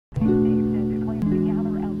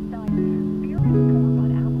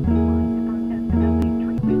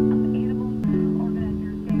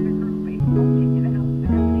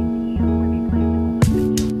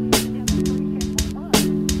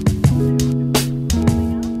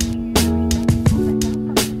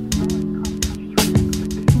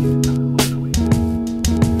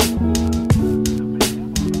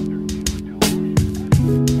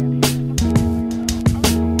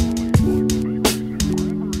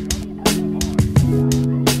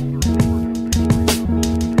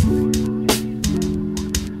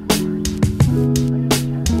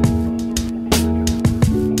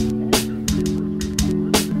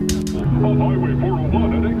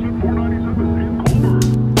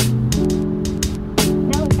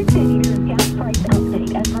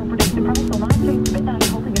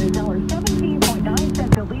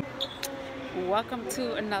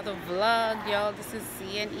another vlog, y'all. This is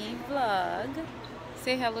CNE Vlog.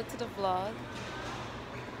 Say hello to the vlog.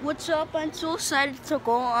 What's up? I'm so excited to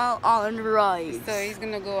go out on the ride. So he's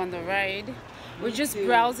gonna go on the ride. We're just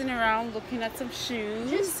browsing around looking at some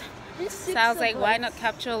shoes. So I was like, why not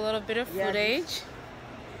capture a little bit of footage?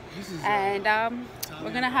 And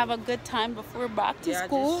we're gonna have a good time before we're back to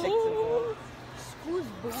school. School's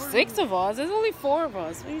boring. 6 of us? There's only 4 of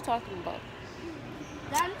us. What are you talking about?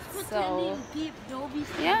 So,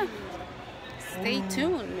 yeah. Stay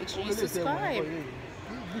tuned. Make sure you subscribe.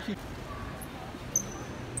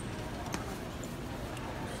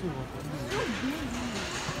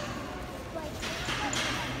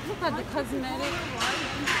 Look at the cosmetic.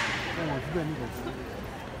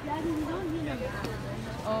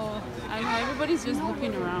 Oh, I know. Everybody's just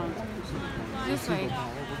looking around. Just like,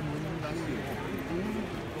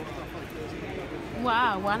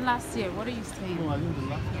 wow, one last year. What are you saying?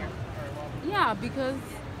 Yeah, because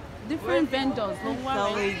different vendors.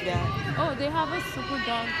 Oh, they have a super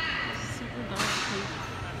dog cake.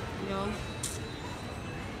 Yo.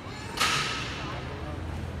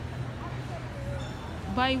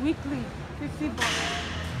 Bi-weekly, $50.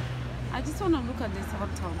 I just want to look at this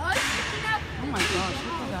hot tub. Oh my gosh,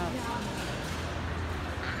 look at that.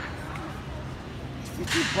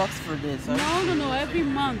 $50 for this. No, every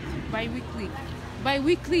month. Bi-weekly.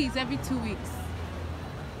 Bi-weekly is every 2 weeks.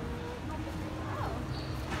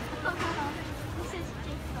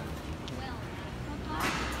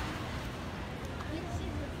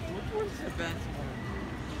 What's the best one?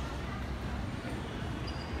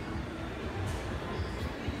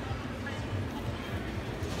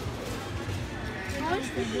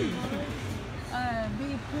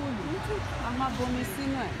 Big pool. I'm a bomb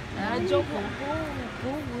singer. I joke.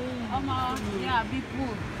 Yeah, big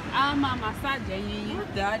pool. I'm a massage.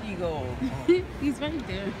 Where'd Daddy go? He's right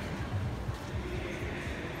there.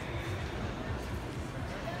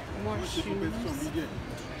 More shoes.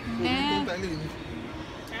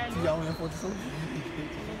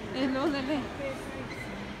 Hello, Lele.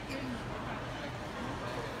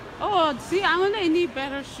 Oh, see, I only need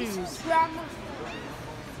better shoes.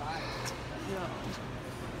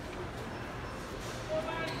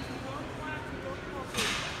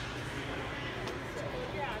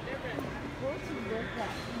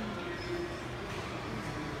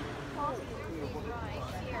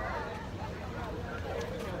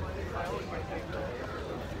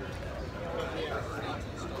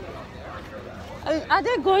 Are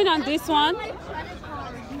they going on this one?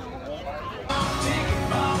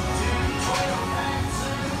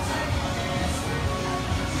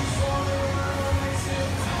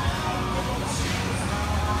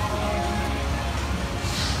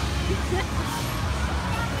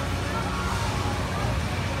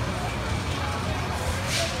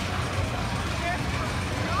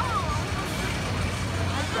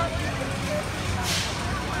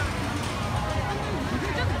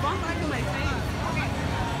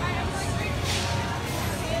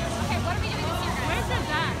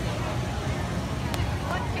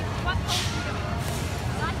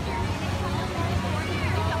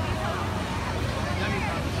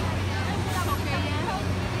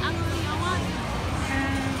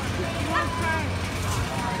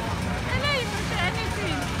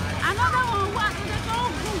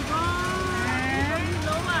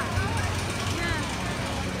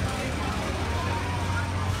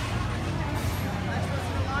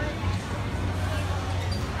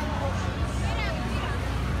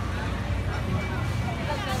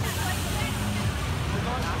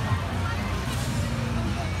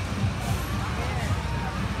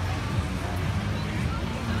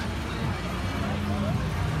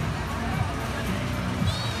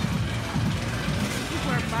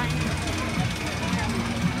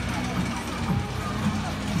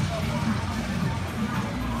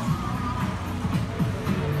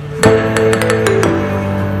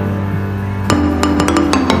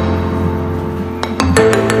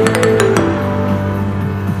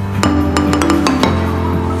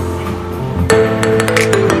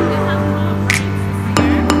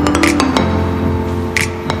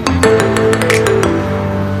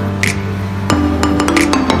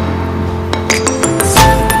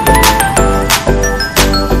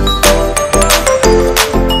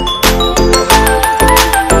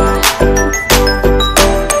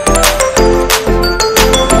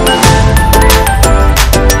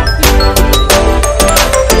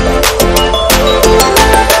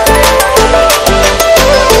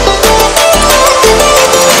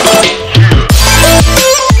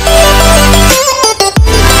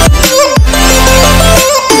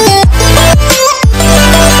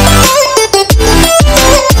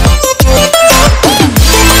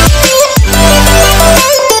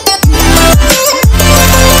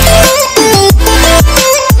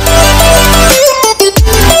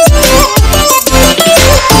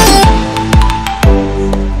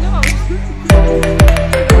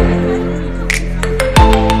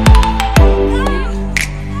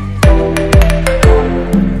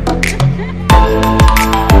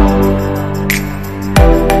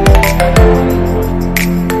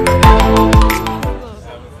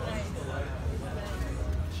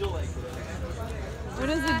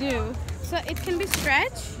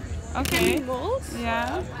 stretch. Okay. Can be rolled.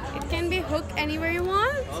 Yeah. It can be hooked anywhere you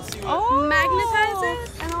want. Oh. Magnetize it,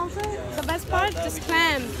 and also the best part, just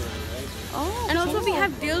clamp. Oh. And also we cool.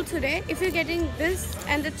 have deal today. If you're getting this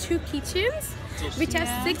and the 2 keychains, which has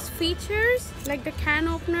Yeah. 6 features, like the can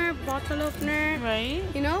opener, bottle opener, Right.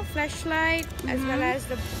 you know, flashlight, as well as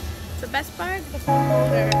the best part, the phone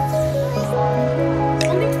holder.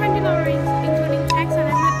 Only $20, including tax and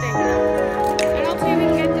everything. And also you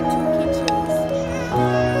will get the 2 keychains.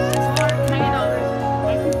 Just for $20.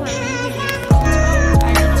 I think we're leaving.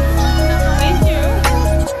 Thank you.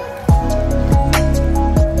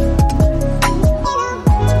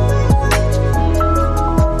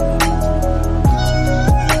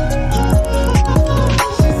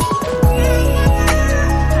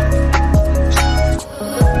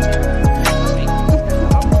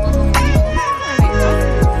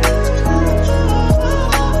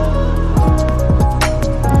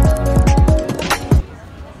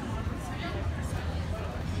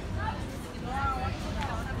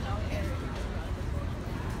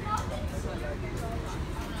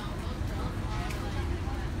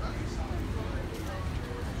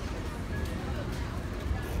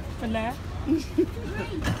 Wala.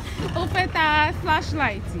 Open the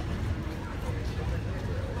flashlight.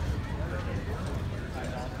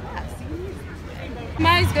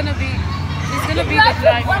 Ima is gonna be, he's gonna be the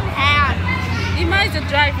driver. One hand. Ima is the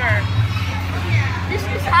driver. This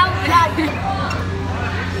is how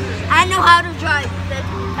I know how to drive. That's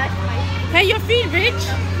my Hey, your feet, Rich.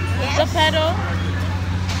 Yes. The pedal.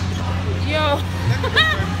 Yo.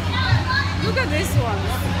 Look at this one.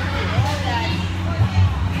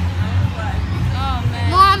 Oh man.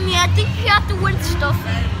 Mommy, I think you have to win stuff.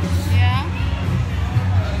 Yeah.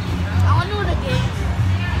 I want to know the game.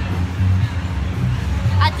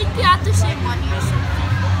 I think you have to save money or something.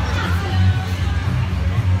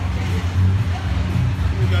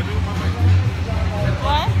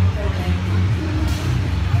 What?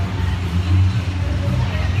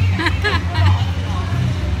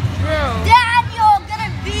 Bro, Daniel,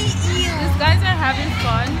 gonna beat you. these guys are having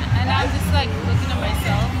fun, and I'm just like looking at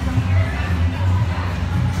myself.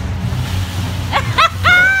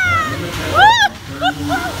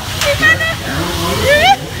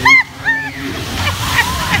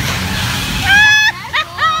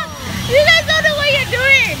 You guys don't know what you're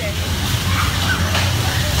doing.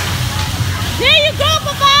 There you go,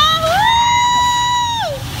 Papa. Woo!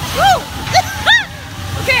 Woo!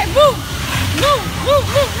 Okay, move. Move, move,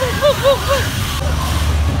 move, move, move, move, move.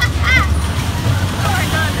 Oh my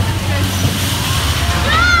God, this is good.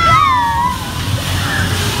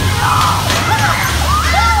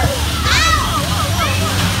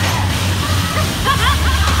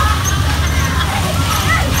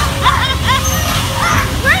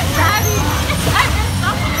 Where's Daddy? I just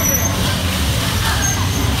stopped over there.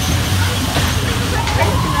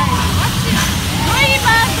 Watch it. Wait,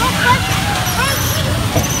 man, don't touch it.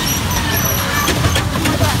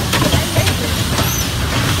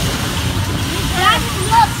 That's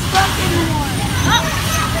not stuck anymore.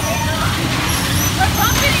 We're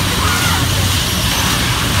bumping into each other.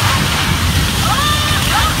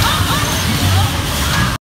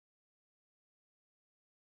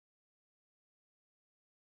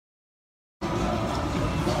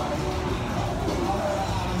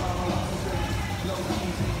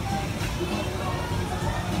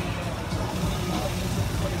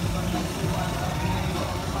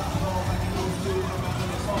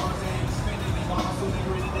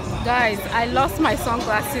 Guys, I lost my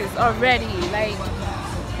sunglasses already. Like,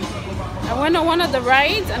 I went on one of the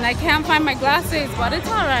rides and I can't find my glasses, but it's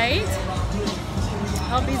alright.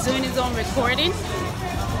 I'll be doing his own recording.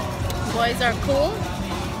 Boys are cool,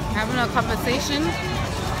 having a conversation.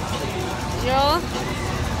 Yo,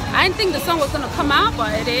 I didn't think the sun was gonna come out,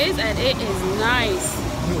 but it is, and it is nice.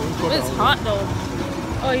 It's hot though.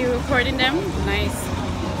 Oh, you're recording them? Nice.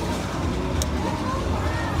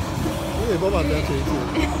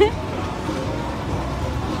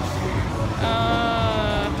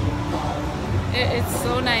 It's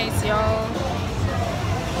so nice, y'all.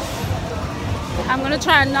 I'm gonna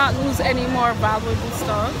try and not lose any more valuable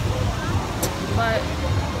stuff, but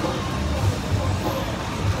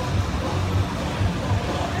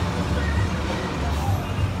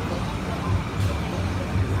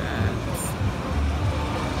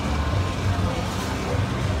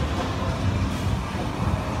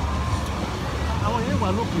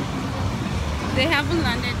they haven't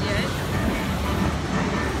landed yet.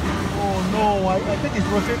 Oh no, I think it's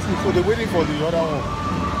rotating, so they're waiting for the other one.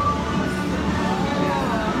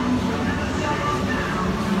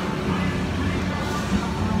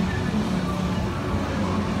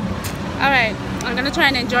 Alright, I'm gonna try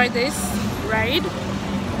and enjoy this ride.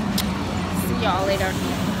 See y'all later.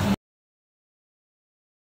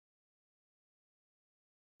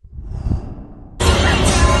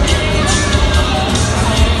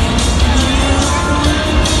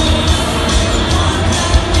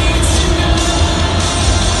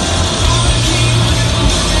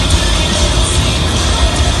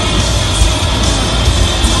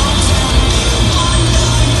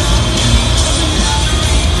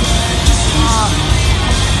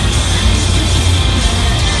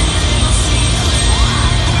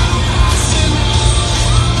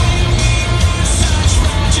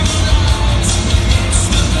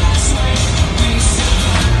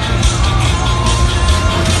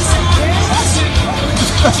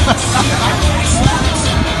 Ha ha ha!